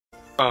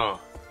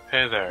Oh,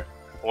 hey there.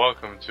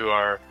 Welcome to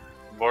our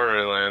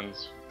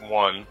Borderlands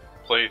 1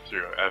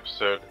 playthrough,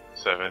 episode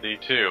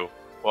 72.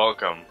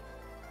 Welcome.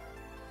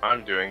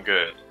 I'm doing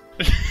good.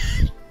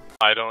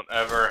 I don't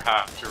ever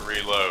have to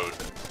reload.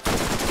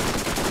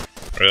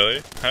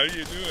 Really? How are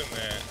you doing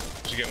that?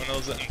 Did you get one of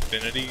those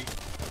infinity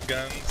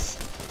guns?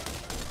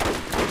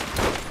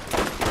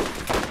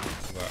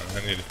 Hold on,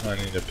 I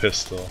need a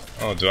pistol.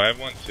 Oh, do I have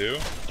one too?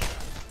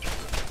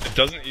 It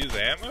doesn't use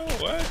ammo?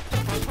 What?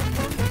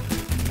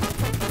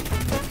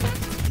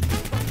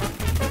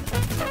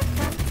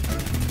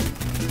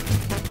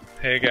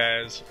 Hey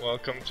guys,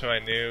 welcome to my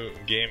new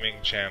gaming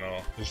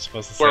channel. You're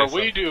supposed to say where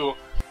something. we do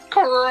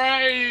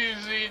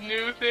crazy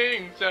new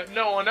things that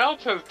no one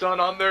else has done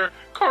on their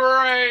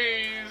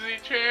crazy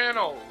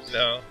channels.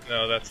 No,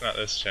 that's not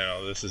this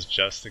channel. This is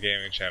just the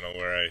gaming channel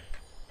where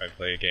I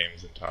play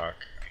games and talk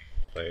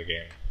and play a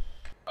game.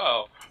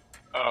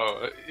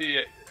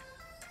 Yeah.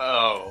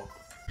 Oh.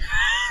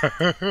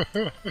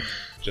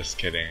 Just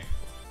kidding.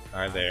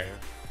 Hi there.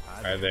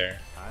 Hi there.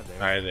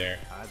 Hi there.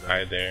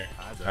 Hi there.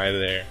 Hi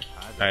there.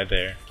 Hi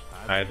there.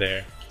 Hi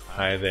there.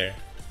 Hi there.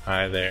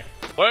 Hi there.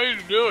 What are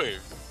you doing?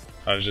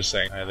 I was just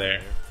saying hi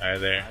there. Hi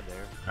there.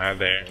 Hi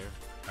there.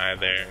 Hi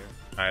there.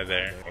 Hi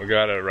there. We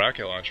got a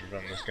rocket launcher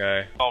from this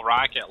guy. Oh,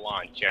 rocket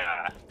launcher.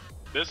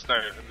 This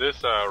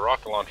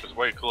rocket launcher is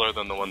way cooler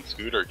than the one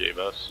Scooter gave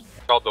us.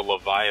 It's called the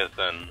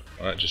Leviathan.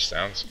 Well, that just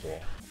sounds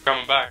cool.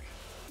 Coming back.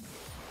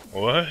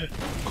 What?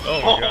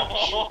 Oh my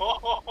gosh.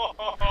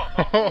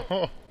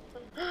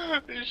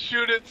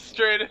 Shoot it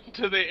straight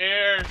into the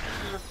air.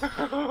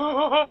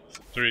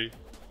 3,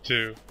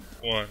 2,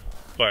 1,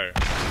 fire.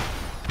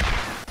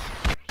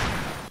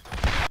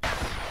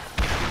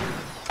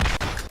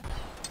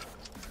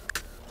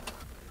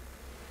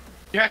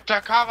 Get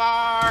to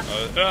cover!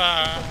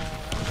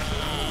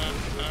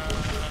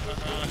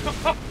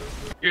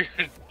 You're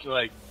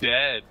like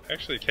dead.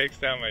 Actually takes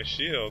down my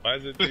shield. Why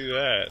does it do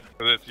that?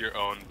 That's your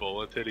own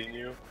bullet hitting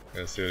you.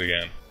 Let's do it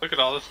again. Look at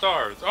all the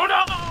stars. Oh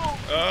no!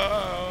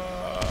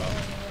 Oh.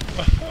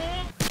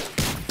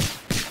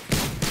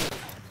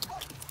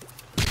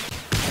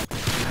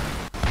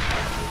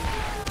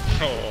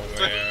 Oh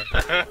man.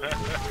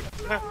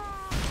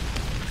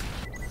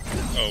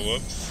 Oh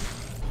whoops.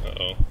 Uh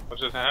oh. What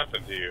just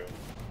happened to you?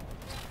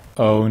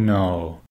 Oh no.